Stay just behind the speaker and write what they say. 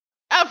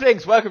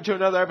ALFLINGS, welcome to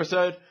another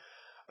episode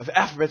of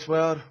Alphabets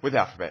World with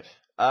Alphabet.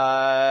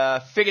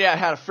 Figured out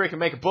how to freaking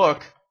make a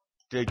book.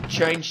 They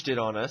changed it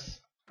on us.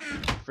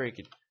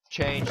 Freaking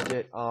changed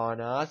it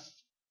on us.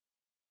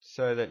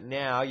 So that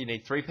now you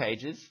need 3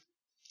 pages.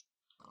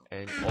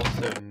 And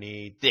also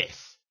need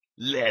this.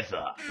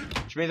 Leather.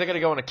 Which means I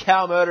gotta go on a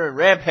cow murder and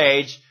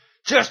rampage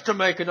just to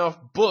make enough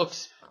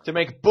books to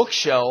make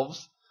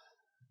bookshelves.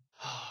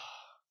 Oh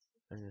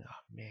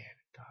man,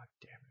 god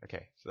damn it.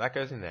 Okay, so that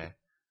goes in there.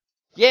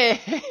 Yeah,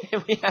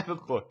 we have a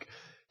book.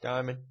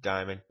 Diamond.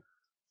 I'm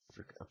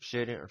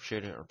shooting. And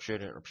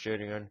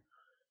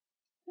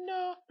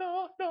no.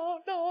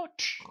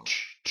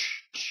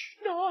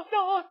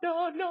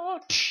 No.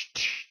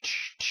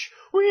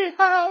 We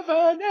have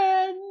an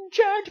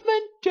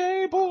enchantment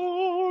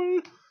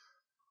table.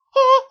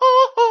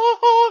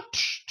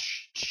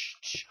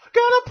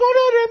 Gonna put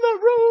it in the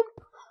room.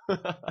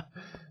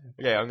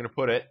 Okay, I'm gonna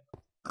put it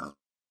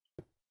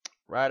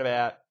right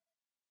about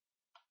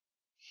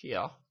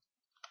here.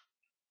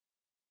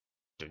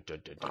 I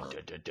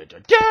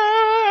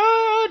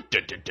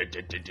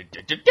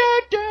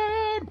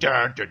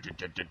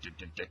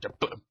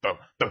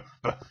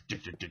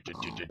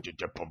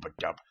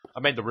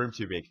made the room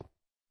too big.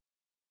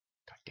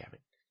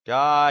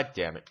 God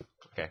damn it.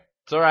 Okay.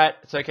 It's alright.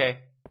 It's okay.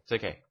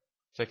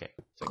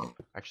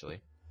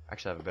 Actually, I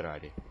have a better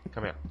idea.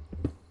 Come here.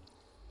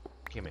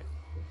 I'm gonna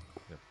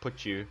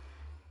put you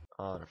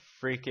on a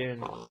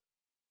freaking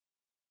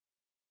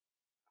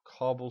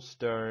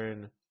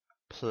cobblestone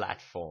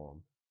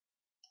platform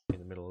in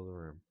the middle of the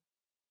room.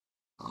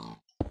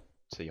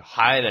 So you're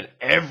higher than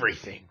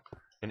everything,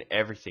 and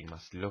everything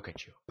must look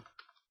at you.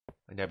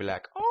 And they'll be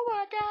like, oh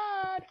my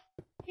god,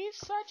 he's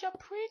such a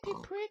pretty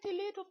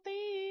little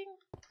thing.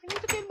 I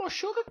need to get more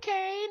sugar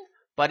cane.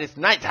 But it's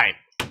nighttime.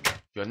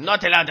 You're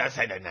not allowed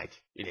outside at night.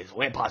 It is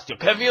way past your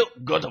curfew.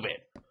 Go to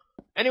bed.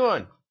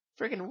 Anyone?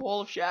 Freaking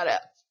wall of shoutouts.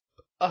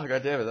 Oh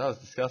god damn it, that was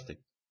disgusting.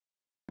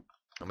 I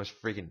almost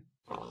freaking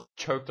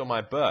choked on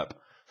my burp.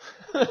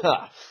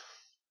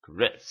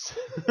 Chris.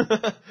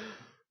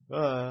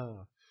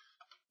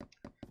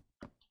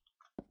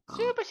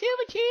 Super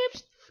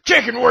chips.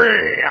 Chicken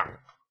wing.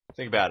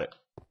 Think about it.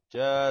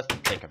 Just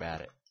think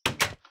about it.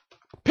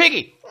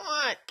 Piggy!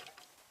 What?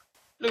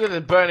 Look at the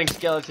burning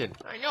skeleton.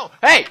 I know.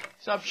 Hey!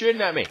 Stop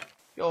shooting at me.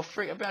 You're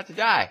freaking about to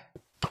die.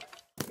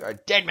 You're a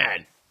dead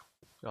man.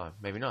 Oh,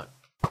 maybe not.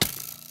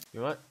 You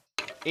know what?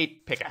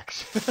 Eat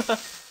pickaxe.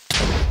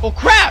 Oh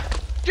crap!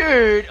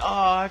 Dude! Oh,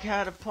 I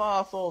had a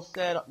path all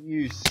set up.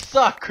 You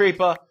suck,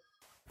 creeper.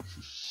 You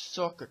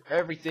suck at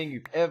everything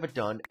you've ever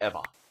done,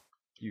 ever.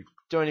 You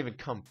don't even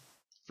come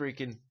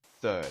freaking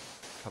third.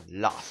 Come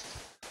last.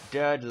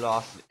 Dead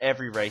last in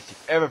every race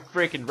you've ever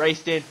freaking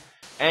raced in.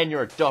 And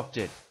you're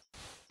adopted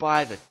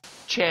by the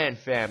Chan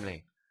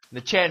family. And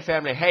the Chan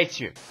family hates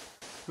you.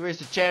 Who is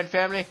the Chan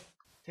family?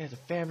 There's a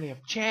family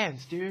of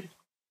Chans, dude.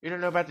 You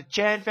don't know about the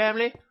Chan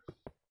family?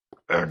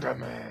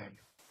 Enderman.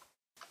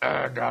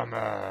 I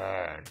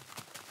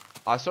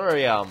saw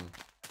a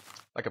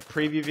like a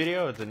preview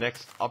video of the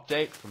next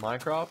update for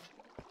Minecraft.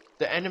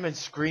 The Endermen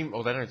scream,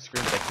 or they don't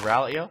scream, they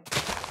growl at you.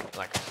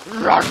 Like,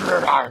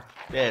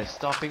 they're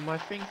stopping my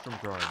thing from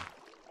growing.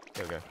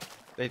 There we go.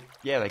 They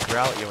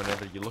growl at you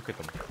whenever you look at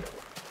them.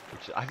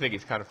 Which I think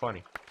is kind of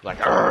funny. Like,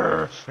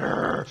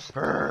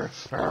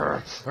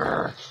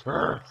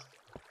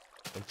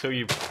 until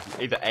you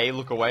either A,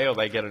 look away, or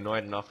they get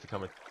annoyed enough to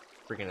come and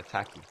freaking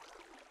attack you.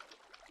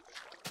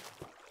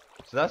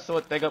 So that's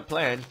what they got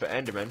planned for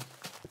Enderman.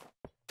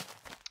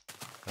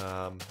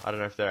 I don't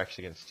know if they're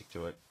actually going to stick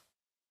to it.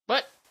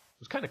 But it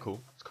was kind of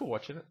cool. It's cool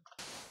watching it.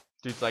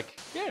 Dude's like,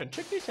 yeah,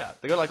 check this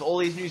out. They got like all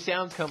these new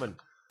sounds coming.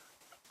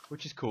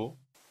 Which is cool.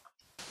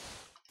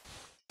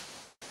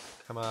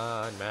 Come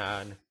on,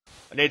 man.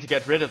 I need to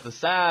get rid of the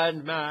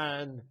sand,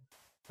 man.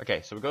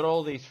 Okay, so we got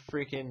all these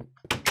freaking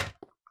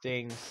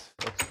things.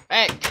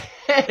 Hey,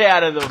 get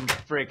out of the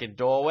freaking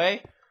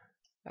doorway.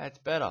 That's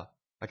better.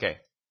 Okay.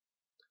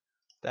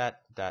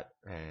 That,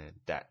 and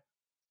that.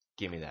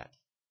 Give me that.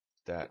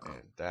 That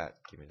and that.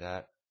 Give me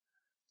that.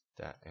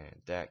 That and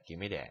that. Give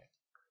me that.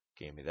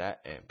 Give me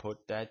that and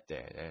put that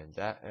there. And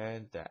that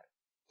and that.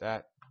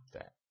 That.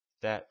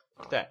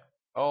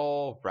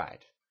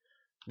 Alright.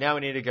 Now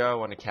we need to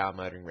go on a cow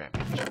murdering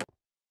rampage.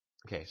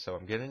 Okay, so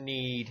I'm gonna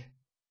need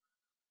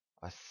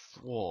a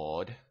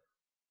sword.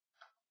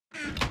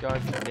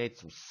 Going to need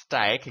some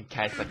steak in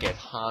case I get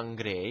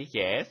hungry.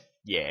 Yes.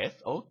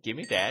 Oh, give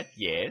me that.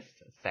 Yes.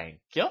 Thank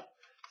you.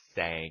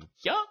 I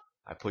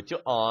put you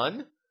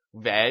on.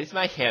 Where is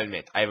my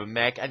helmet? I will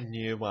make a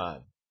new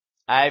one.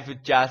 I will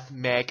just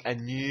make a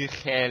new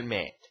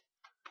helmet.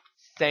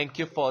 Thank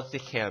you for the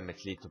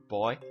helmet, little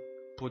boy.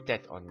 Put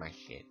that on my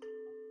head.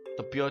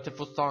 The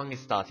beautiful song is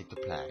starting to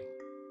play.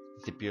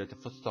 It's a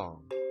beautiful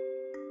song.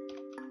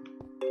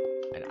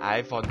 And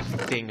I want to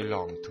sing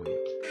along to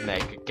it.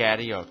 Make a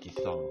karaoke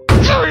song.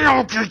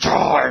 Karaoke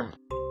time!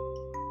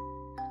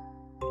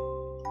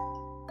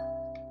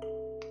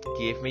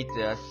 Give me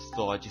the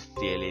sword, you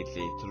silly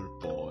little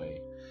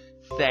boy.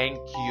 Thank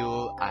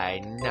you, I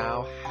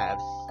now have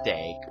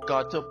steak.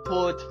 Got to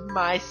put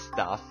my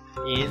stuff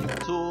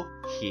into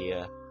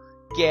here.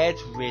 Get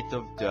rid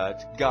of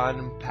dirt,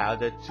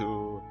 gunpowder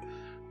too.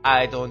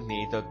 I don't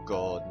need a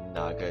gold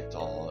nugget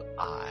or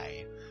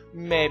eye.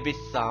 Maybe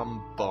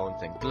some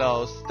bones and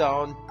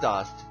glowstone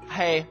dust.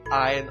 Hey,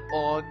 iron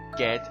ore,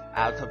 get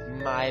out of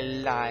my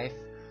life.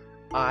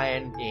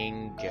 Iron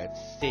ingots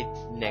sit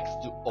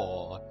next to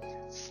ore.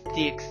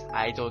 Sticks,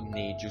 I don't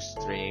need you,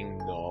 string,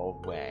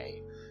 no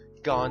way.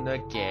 Gonna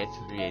get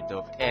rid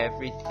of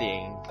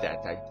everything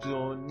that I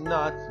do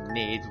not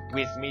need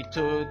with me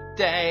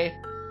today.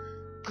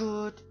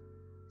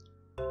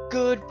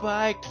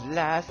 Goodbye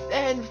glass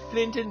and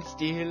flint and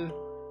steel.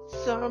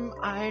 Some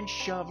iron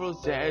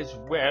shovels as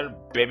well,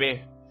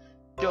 baby.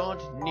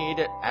 Don't need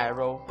an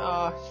arrow,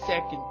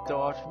 second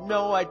thought.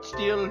 No, I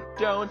still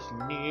don't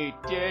need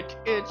it,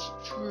 it's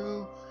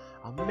true.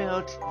 I'll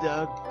melt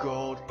the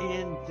gold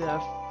in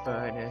the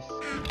furnace.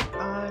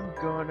 I'm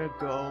gonna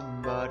go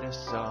murder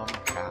some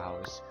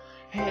cows.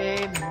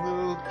 Hey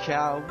moo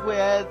cow,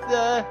 where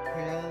the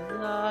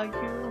hell are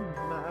you,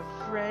 my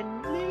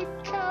friendly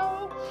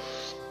cow?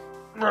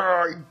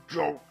 I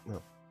don't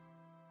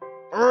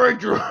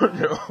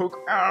know,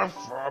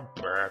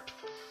 Alphabet.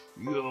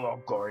 You're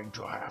going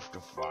to have to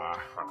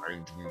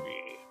find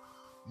me.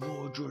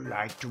 Would you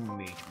like to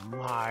meet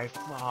my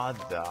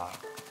father?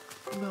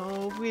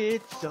 No,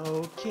 it's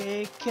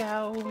okay,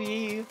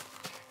 cowie.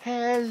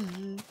 Hell.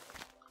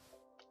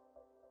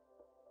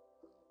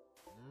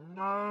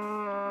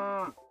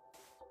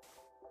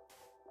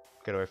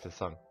 Get away from the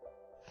song.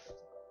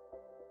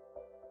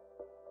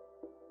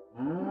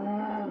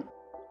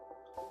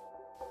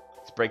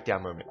 It's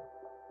breakdown moment.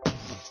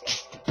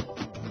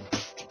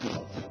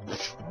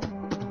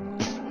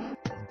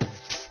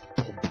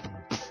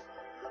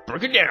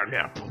 Break it down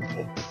now.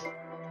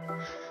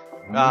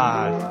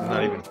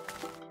 Not even.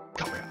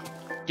 Come here.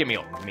 Give me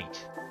all the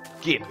meat.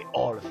 Give me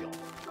all of you.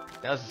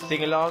 That was a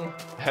sing-along.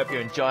 I hope you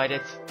enjoyed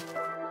it.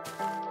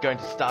 Going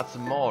to start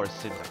some more as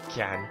soon as I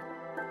can.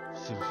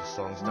 As soon as the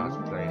song starts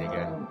playing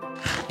again.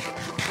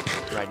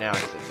 Right now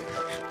it's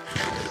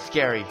a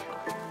scary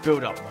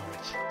build-up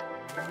moment.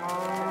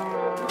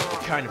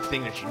 The kind of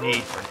thing that you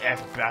need for an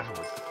epic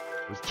battle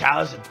with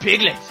cows and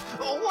piglets.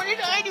 Oh, what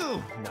did I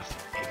do? Nothing,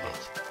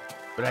 piglet.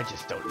 But I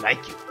just don't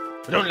like you.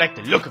 I don't like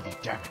the look of you,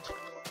 damn it.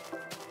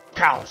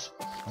 Cows,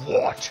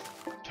 what?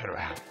 Turn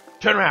around.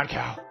 Turn around,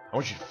 cow. I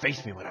want you to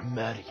face me when I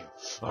murder you.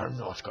 I'm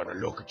not gonna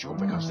look at you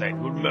because that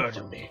would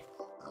murder me.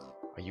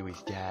 Are you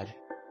his dad?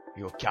 Are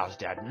you a cow's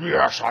dad?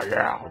 Yes, I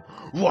am.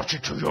 Watch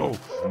it to you.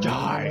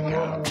 Die,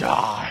 cow,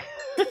 die.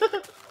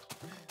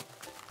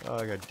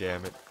 Oh, god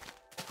damn it.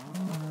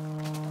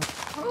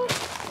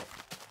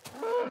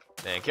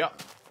 Thank you.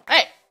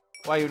 Hey!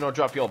 Why you not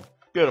drop your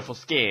beautiful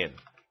skin?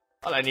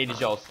 All I need is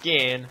your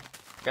skin.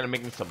 Gonna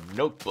make me some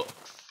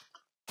notebooks.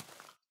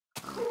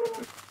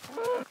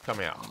 Come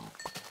here.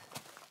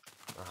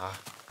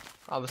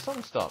 Oh, the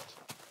song stopped.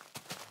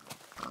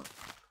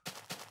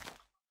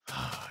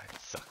 It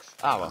sucks.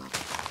 Oh well.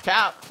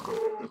 Cow!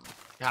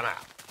 Come here.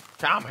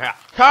 Come here.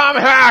 Come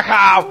here,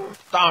 cow!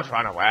 Don't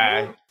run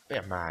away. Be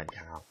a man,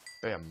 cow.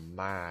 Be a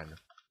man.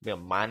 Be a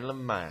manly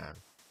man.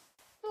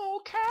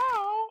 Oh,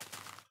 cow!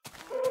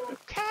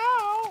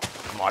 Cow!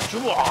 What you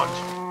want?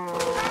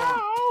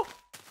 Cow!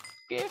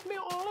 Give me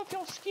all of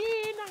your skin.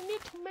 I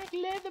need to make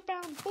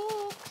leather-bound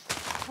books.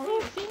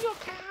 Senior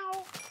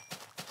cow.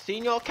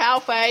 Senior cow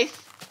face.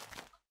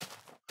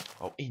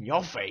 Oh, in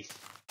your face.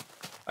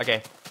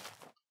 Okay.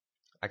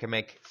 I can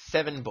make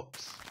 7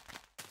 books.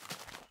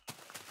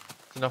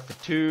 It's enough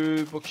for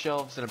 2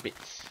 bookshelves and a bit.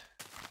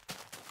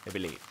 I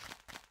believe.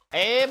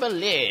 I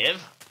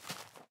believe.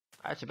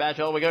 That's about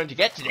all we're going to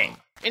get today.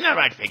 Isn't that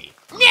right, Piggy?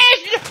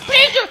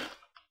 Yes!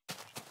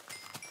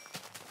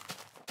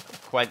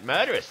 Quite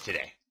murderous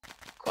today.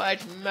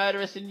 Quite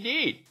murderous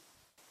indeed.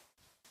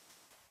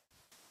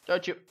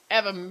 Don't you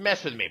ever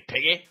mess with me,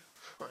 Piggy.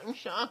 I'm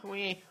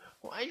sorry.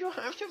 Why'd you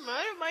have to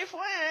murder my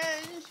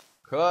friends?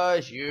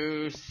 'Cause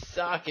you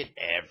suck at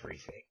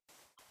everything.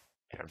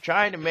 And I'm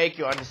trying to make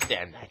you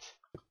understand that.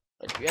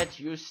 But yet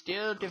you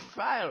still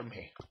defile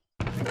me.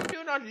 You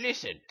do not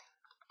listen.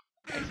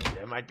 I think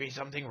there might be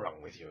something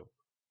wrong with you.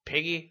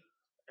 Piggy?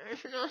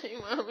 There's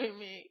nothing wrong with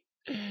me.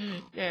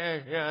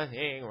 There's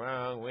nothing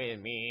wrong with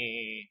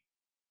me.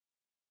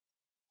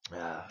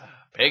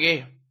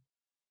 Piggy?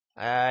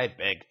 I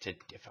beg to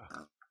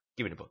differ.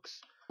 Give me the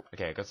books.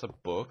 Okay, I got some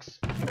books.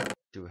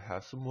 Do we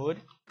have some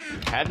wood? We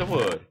have the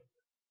wood.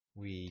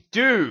 We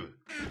do.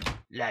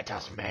 Let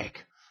us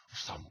make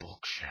some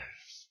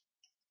bookshelves.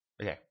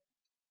 Okay.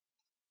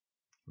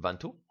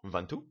 Vantu,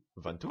 Vantu,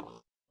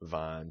 Vantu,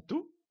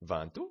 Vantu,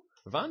 Vantu,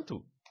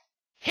 Vantu.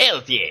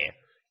 Hell yeah!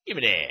 Give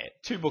me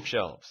that. 2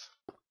 bookshelves.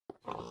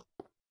 And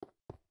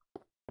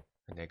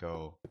they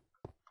go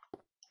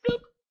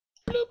bloop,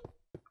 bloop.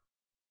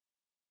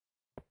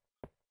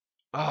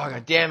 Oh,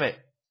 god damn it.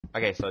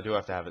 Okay, so I do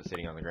have to have it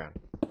sitting on the ground.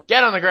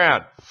 Get on the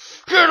ground!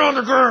 Get on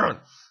the ground!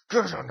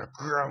 Get on the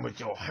ground with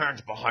your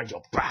hands behind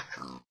your back.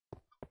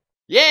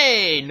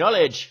 Yay!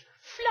 Knowledge!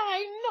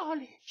 Flying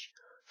knowledge!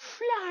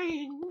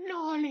 Flying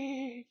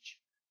knowledge!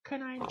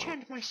 Can I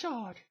enchant my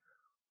sword?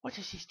 What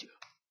does this do?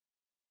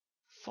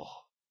 4.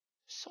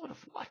 Sword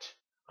of what?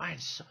 Iron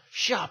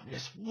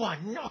sharpness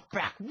 1,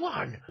 knockback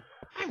 1.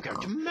 I'm going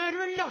to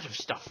murder a lot of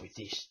stuff with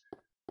this.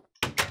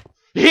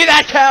 You hear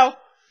that, cow?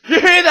 You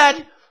hear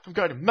that? I'm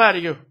going to murder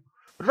you.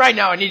 But right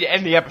now I need to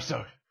end the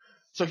episode.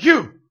 So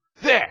you,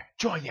 there,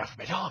 join the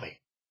Alphabet Army.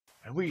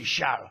 And we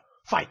shall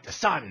fight the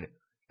sun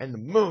and the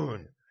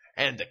moon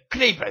and the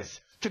creepers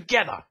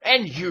together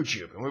and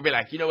YouTube. And we'll be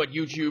like, you know what,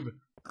 YouTube?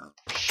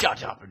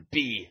 Shut up and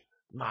be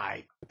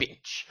my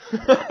bitch.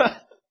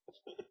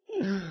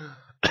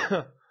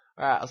 Alright,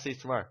 I'll see you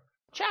tomorrow.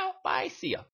 Ciao, bye, see ya.